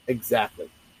 Exactly.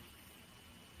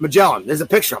 Magellan, there's a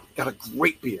picture of him. Got a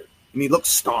great beard, and he looks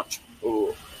staunch.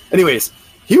 Ooh. Anyways,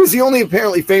 he was the only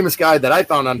apparently famous guy that I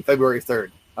found on February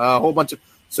 3rd. A whole bunch of...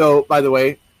 So, by the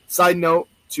way, side note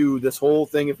to this whole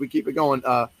thing, if we keep it going,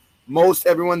 most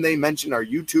everyone they mention are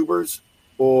YouTubers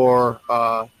or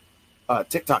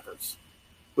TikTokers,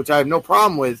 which I have no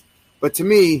problem with. But to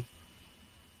me,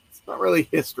 it's not really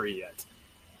history yet.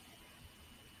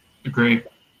 Agree.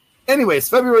 Anyways,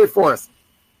 February 4th,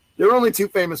 There were only two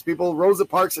famous people, Rosa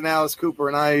Parks and Alice Cooper,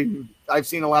 and I've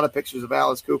seen a lot of pictures of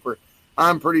Alice Cooper.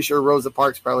 I'm pretty sure Rosa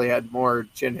Parks probably had more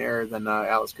chin hair than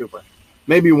Alice Cooper.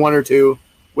 Maybe one or two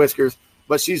whiskers,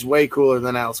 but she's way cooler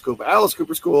than Alice Cooper. Alice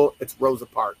Cooper's cool. It's Rosa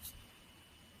Parks.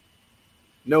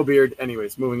 No beard.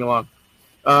 Anyways, moving along.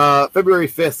 February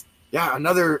 5th. Yeah,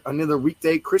 another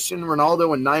weekday. Cristiano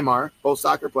Ronaldo and Neymar, both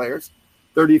soccer players,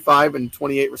 35 and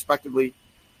 28 respectively.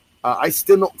 I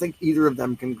still don't think either of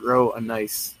them can grow a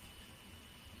nice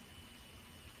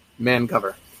man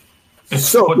cover.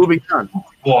 So, moving on.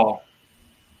 Wall.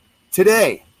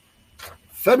 Today,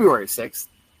 February 6th.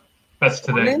 That's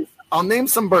today. I'll name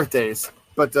some birthdays,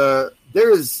 but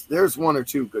there's one or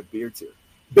two good beards here.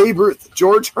 Babe Ruth,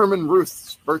 George Herman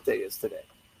Ruth's birthday is today.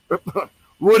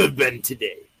 Would have been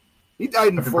today. He died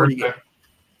in 48.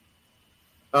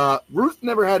 Ruth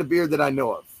never had a beard that I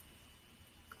know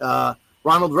of.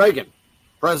 Ronald Reagan,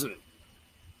 president.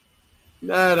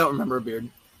 I don't remember a beard.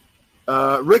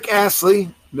 Rick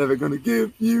Astley, never gonna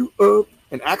give you up.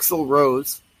 And Axl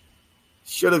Rose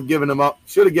should have given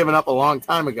up a long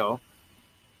time ago.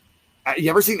 You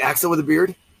ever seen Axl with a beard?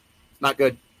 It's not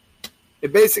good.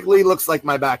 It basically looks like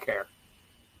my back hair,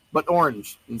 but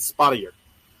orange and spottier.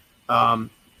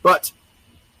 But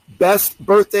best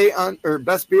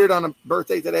beard on a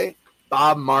birthday today,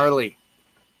 Bob Marley.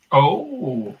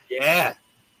 Oh, yeah,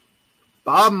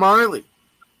 Bob Marley,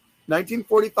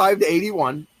 1945 to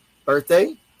 81,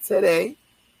 birthday today.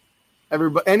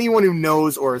 Anyone who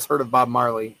knows or has heard of Bob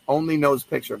Marley only knows a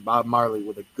picture of Bob Marley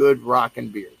with a good rockin'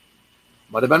 beard.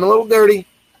 Might have been a little dirty,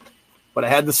 but it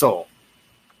had the soul.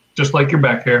 Just like your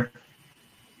back hair.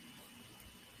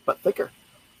 But thicker.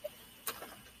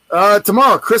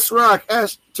 Tomorrow, Chris Rock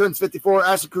turns 54,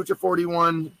 Ashton Kutcher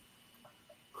 41.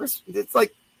 It's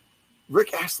like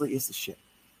Rick Astley is the shit.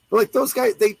 But like those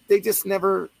guys, they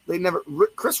never.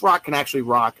 Chris Rock can actually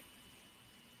rock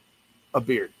a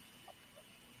beard.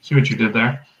 See what you did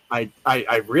there?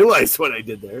 I realized what I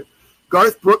did there.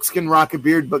 Garth Brooks can rock a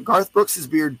beard, but Garth Brooks'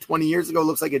 beard 20 years ago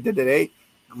looks like it did today.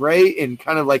 Gray and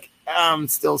kind of like, I'm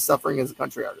still suffering as a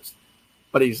country artist.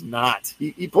 But he's not.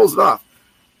 He pulls it off.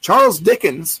 Charles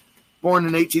Dickens, born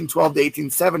in 1812 to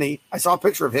 1870. I saw a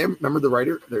picture of him. Remember the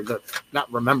writer? Not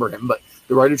remember him, but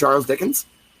the writer Charles Dickens.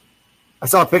 I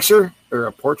saw a picture or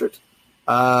a portrait.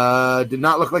 Did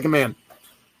not look like a man.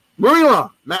 Moving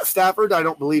along. Matt Stafford, I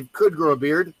don't believe, could grow a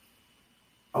beard.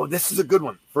 Oh, this is a good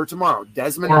one for tomorrow.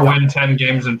 Desmond or win 10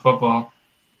 games in football.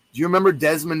 Do you remember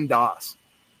Desmond Doss?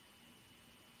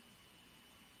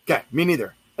 Okay, me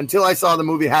neither. Until I saw the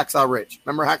movie Hacksaw Ridge.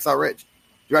 Remember Hacksaw Ridge?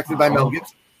 Directed by Mel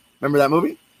Gibson. Remember that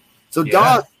movie? So yeah.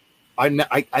 Doss, I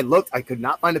looked, I could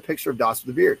not find a picture of Doss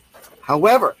with a beard.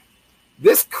 However,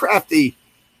 this crafty,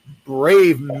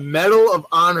 brave Medal of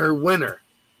Honor winner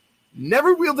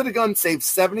never wielded a gun, saved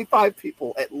 75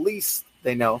 people, at least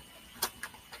they know.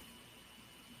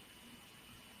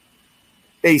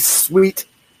 A sweet,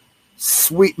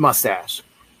 sweet mustache.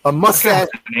 A mustache.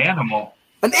 An animal.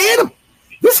 An animal.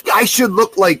 This guy should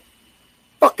look like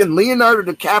fucking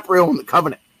Leonardo DiCaprio in The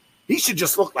Covenant. He should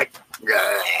just look like.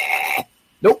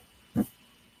 Nope.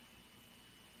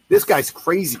 This guy's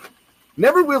crazy.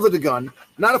 Never wielded a gun.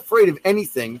 Not afraid of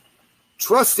anything.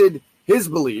 Trusted his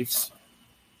beliefs.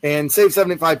 And saved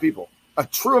 75 people. A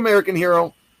true American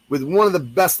hero with one of the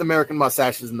best American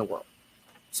mustaches in the world.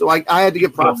 So I had to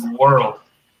give props.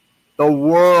 The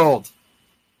world.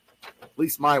 At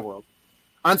least my world.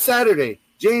 On Saturday,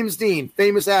 James Dean,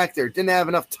 famous actor, didn't have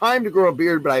enough time to grow a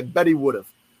beard, but I bet he would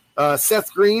have.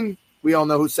 Seth Green, we all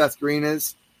know who Seth Green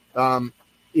is.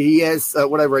 He has,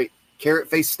 what I write, carrot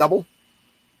face stubble.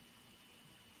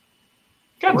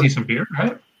 Got a decent beard,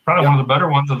 right? Probably one of the better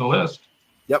ones of the list.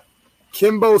 Yep.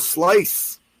 Kimbo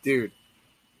Slice, dude.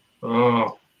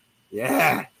 Oh.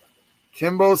 Yeah.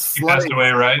 Kimbo Slice. He passed away,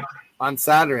 right? On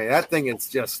Saturday. That thing is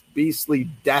just beastly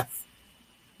death.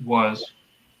 Was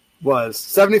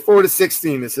 74 to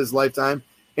 16 is his lifetime.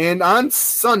 And on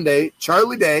Sunday,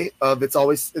 Charlie Day of It's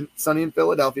Always Sunny in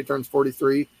Philadelphia turns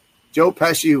 43. Joe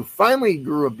Pesci, who finally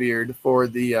grew a beard for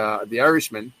the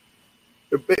Irishman,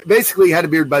 basically had a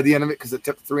beard by the end of it because it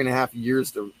took 3.5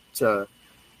 years to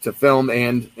film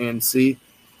and see.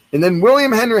 And then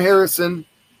William Henry Harrison,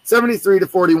 73 to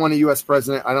 41, a U.S.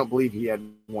 president. I don't believe he had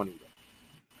one either.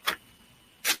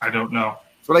 I don't know.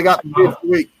 That's what I got for this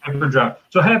week.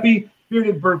 So happy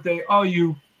bearded birthday, all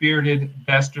you bearded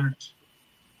bastards.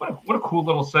 What a cool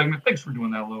little segment. Thanks for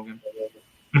doing that, Logan.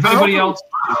 If anybody else...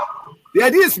 The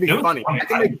idea is to be funny. I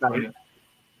can make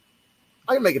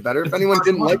it better. If anyone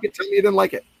didn't like it, tell me you didn't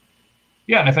like it.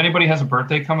 Yeah, and if anybody has a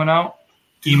birthday coming out,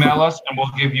 email us, and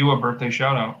we'll give you a birthday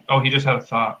shout-out. Oh, he just had a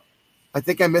thought. I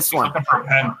think I missed one. Looking for a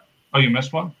pen. Oh, you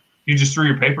missed one? You just threw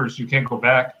your papers. You can't go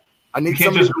back. I need You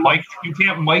can't somebody. just mic. You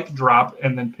can't mic drop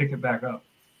and then pick it back up.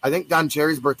 I think Don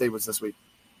Cherry's birthday was this week.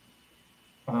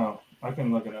 Oh, I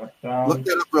can look it up. Look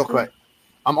that up real quick.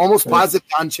 I'm almost positive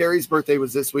Don Cherry's birthday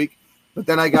was this week, but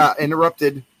then I got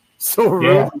interrupted so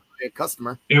rudely by a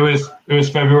customer. It was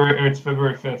February. It's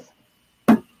February 5th.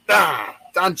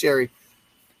 Don Cherry.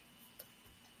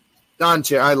 Don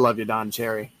Cherry. I love you, Don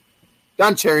Cherry.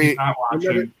 Don Cherry. He's not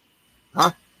watching.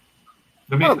 Huh?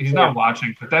 He's not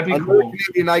watching, but that'd be Another cool.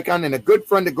 Canadian icon and a good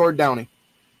friend of Gord Downey.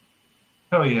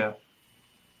 Hell yeah.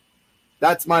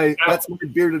 That's my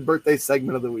bearded birthday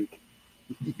segment of the week.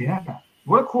 Yeah.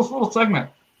 What a cool little segment.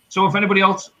 So if anybody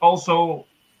else also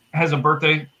has a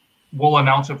birthday, we'll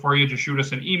announce it for you. Just shoot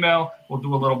us an email. We'll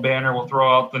do a little banner. We'll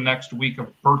throw out the next week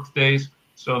of birthdays.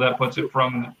 So that puts it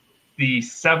from the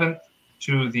 7th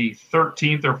to the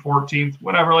 13th or 14th,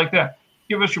 whatever like that.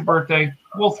 Give us your birthday.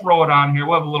 We'll throw it on here.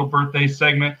 We'll have a little birthday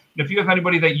segment. And if you have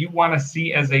anybody that you want to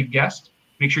see as a guest,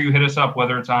 make sure you hit us up,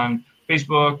 whether it's on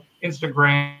Facebook,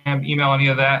 Instagram, email, any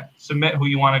of that. Submit who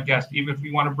you want to guest. Even if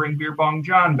you want to bring Beer Bong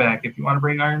John back, if you want to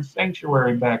bring Iron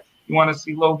Sanctuary back, you want to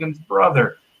see Logan's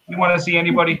brother, you want to see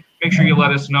anybody, make sure you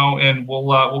let us know, and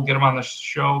we'll get them on the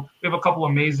show. We have a couple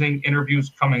amazing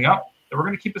interviews coming up that we're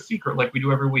going to keep a secret like we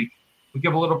do every week. We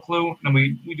give a little clue, and then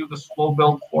we do the slow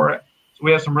build for it. So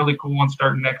we have some really cool ones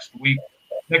starting next week.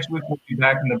 Next week we'll be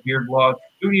back in the Beard Law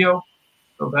studio.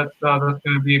 So that's going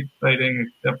to be exciting,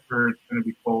 except for it's going to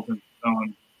be cold and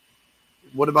snowing.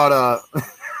 What about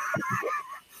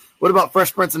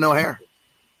Fresh Prince of No Hair?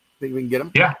 Think we can get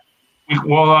him? Yeah.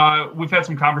 We've had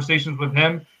some conversations with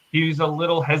him. He's a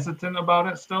little hesitant about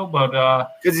it still, but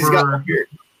because he's got a beard.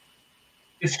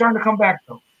 It's starting to come back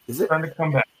though. Is it starting to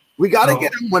come back? We got to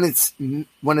get him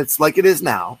when it's like it is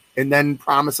now, and then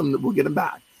promise him that we'll get him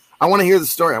back. I want to hear the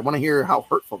story. I want to hear how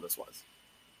hurtful this was.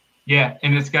 Yeah,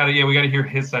 and we got to hear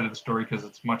his side of the story because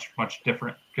it's much, much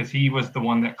different. Because he was the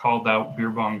one that called out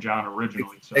Beer Bong John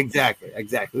originally. So. Exactly.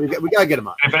 We got to get him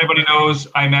on. If anybody knows,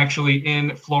 I'm actually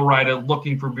in Florida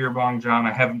looking for Beer Bong John.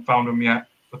 I haven't found him yet,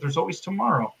 but there's always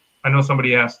tomorrow. I know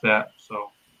somebody asked that, so.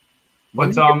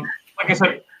 But like I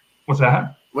said, what's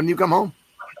that? When do you come home?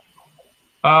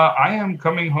 I am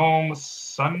coming home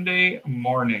Sunday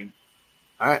morning.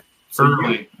 All right. So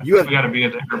early. We got to be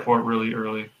at the airport really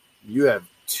early. You have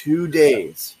 2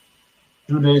 days.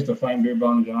 2 days to find Beer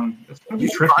Bong John. It's gonna be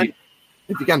tricky.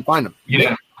 If you can find him.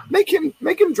 Yeah. Make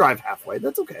him drive halfway.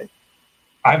 That's okay.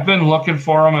 I've been looking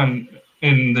for him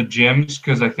in the gyms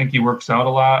because I think he works out a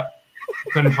lot.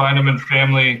 Couldn't find him in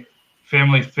family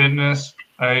fitness.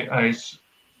 I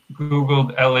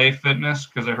Googled LA fitness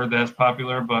because I heard that's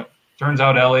popular, but turns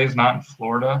out LA is not in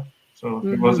Florida, so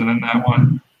he wasn't in that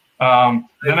one.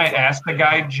 Then I asked the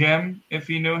guy Jim if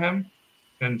he knew him,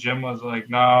 and Jim was like,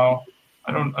 "No,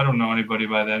 I don't know anybody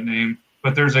by that name."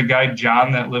 But there's a guy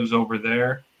John that lives over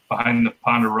there behind the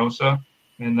Ponderosa,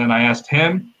 and then I asked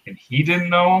him, and he didn't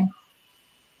know him.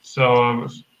 So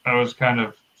I was kind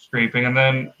of scraping, and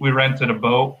then we rented a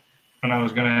boat, and I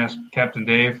was going to ask Captain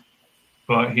Dave,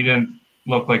 but he didn't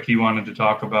look like he wanted to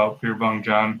talk about Beer Bong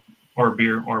John or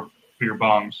beer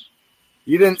bombs.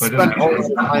 You didn't spend all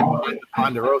the time in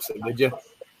Ponderosa, did you?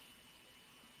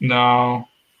 No,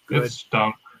 Good. It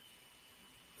stunk.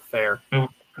 Fair. It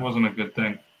wasn't a good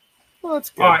thing. Well, that's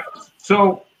good. All right,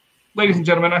 so, ladies and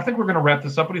gentlemen, I think we're going to wrap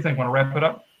this up. What do you think? Want to wrap it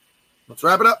up? Let's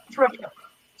wrap it up. Let's wrap it up.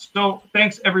 So,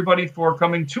 thanks everybody for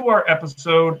coming to our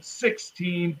episode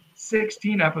 16.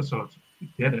 16 episodes. We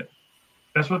did it.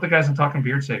 That's what the guys in Talking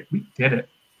Beard say. We did it.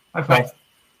 I felt.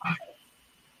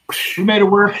 We made it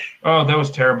work. Oh, that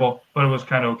was terrible, but it was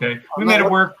kind of okay. We made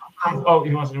it work. Oh,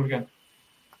 he wants to do it again.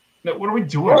 No, what are we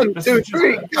doing? 1, 2,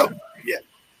 3, go. Yeah.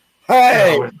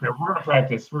 Hey. We're going to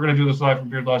practice. We're going to do this live from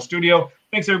Beard Law Studio.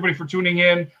 Thanks, everybody, for tuning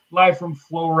in. Live from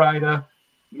Florida.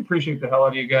 We appreciate the hell out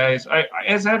of you guys.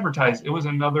 As advertised, it was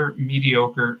another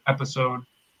mediocre episode.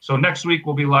 So next week,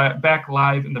 we'll be back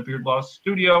live in the Beard Law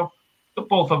Studio, the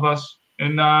both of us.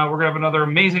 And we're going to have another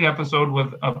amazing episode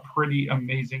with a pretty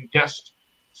amazing guest.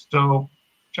 So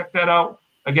check that out.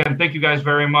 Again, thank you guys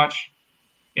very much.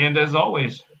 And as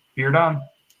always, beard on.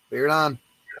 Beard on.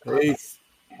 Peace.